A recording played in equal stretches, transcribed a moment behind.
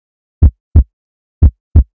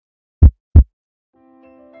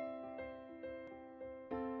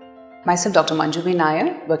Myself, Dr.Manju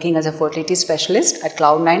Nair, working as a fertility specialist at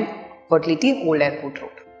Cloudnine Fertility, Old Airport Road.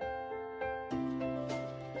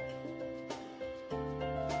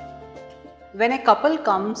 When a couple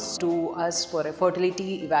comes to us for a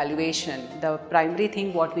fertility evaluation, the primary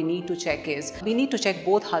thing what we need to check is, we need to check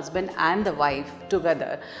both husband and the wife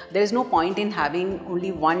together. There is no point in having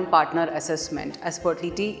only one partner assessment, as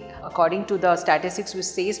fertility, according to the statistics which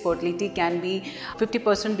says fertility can be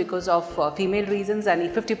 50% because of female reasons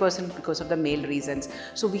and 50% because of the male reasons.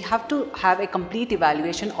 So we have to have a complete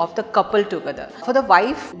evaluation of the couple together. For the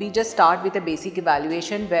wife, we just start with a basic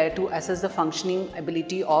evaluation where to assess the functioning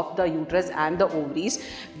ability of the uterus and the ovaries,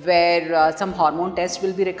 where some hormone tests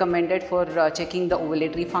will be recommended for checking the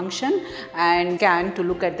ovulatory function, and scan to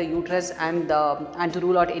look at the uterus and to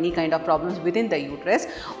rule out any kind of problems within the uterus.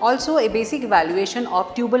 Also, a basic evaluation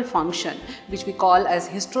of tubal function, which we call as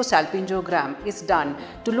Hysterosalpingogram, is done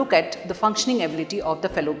to look at the functioning ability of the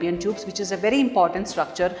fallopian tubes, which is a very important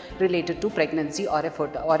structure related to pregnancy or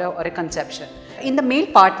a conception. In the male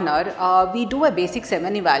partner, we do a basic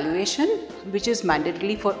semen evaluation, which is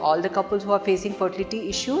mandatory for all the couples who are facing fertility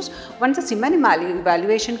issues. Once the semen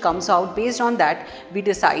evaluation comes out, based on that, we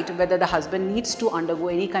decide whether the husband needs to undergo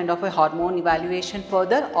any kind of a hormone evaluation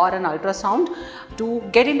further or an ultrasound to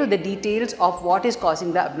get into the details of what is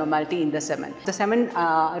causing the abnormality in the semen. The semen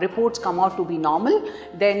reports come out to be normal,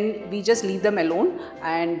 then we just leave them alone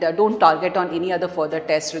and don't target on any other further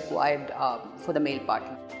tests required for the male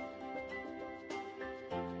partner.